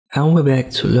And we're back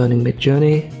to learning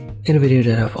Midjourney. In a video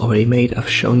that I've already made, I've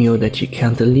shown you that you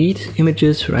can delete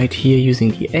images right here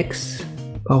using the X.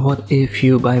 But what if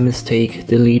you by mistake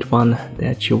delete one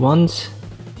that you want?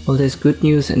 Well, there's good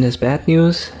news and there's bad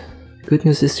news. Good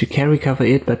news is you can recover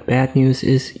it, but bad news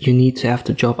is you need to have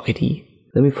the job ID.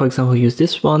 Let me for example use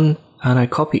this one and I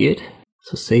copy it.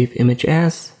 So save image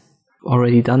as. I've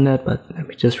already done that, but let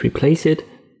me just replace it.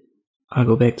 I'll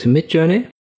go back to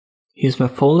Midjourney. Here's my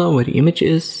folder where the image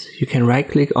is. You can right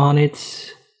click on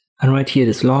it. And right here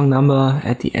this long number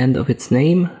at the end of its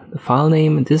name, the file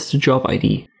name, and this is the job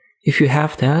ID. If you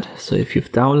have that, so if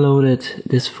you've downloaded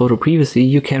this photo previously,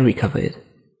 you can recover it.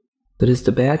 But it's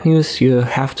the bad news, you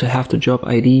have to have the job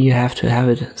ID, you have to have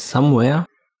it somewhere.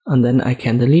 And then I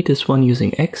can delete this one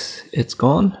using X, it's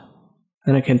gone.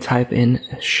 And I can type in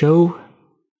show.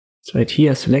 So right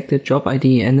here I selected job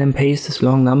ID and then paste this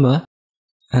long number.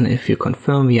 And if you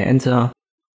confirm via enter,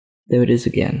 there it is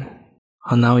again.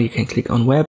 And now you can click on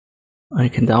web and you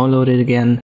can download it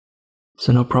again.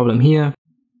 So no problem here.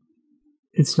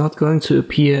 It's not going to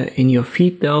appear in your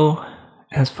feed though,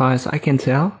 as far as I can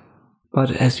tell.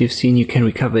 But as you've seen, you can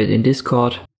recover it in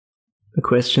Discord. The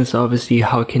question is obviously,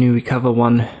 how can you recover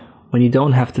one when you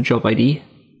don't have the job ID?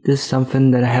 This is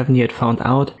something that I haven't yet found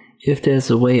out. If there's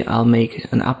a way, I'll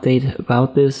make an update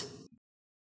about this.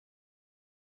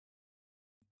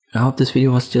 I hope this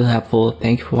video was still helpful.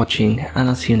 Thank you for watching and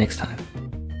I'll see you next time.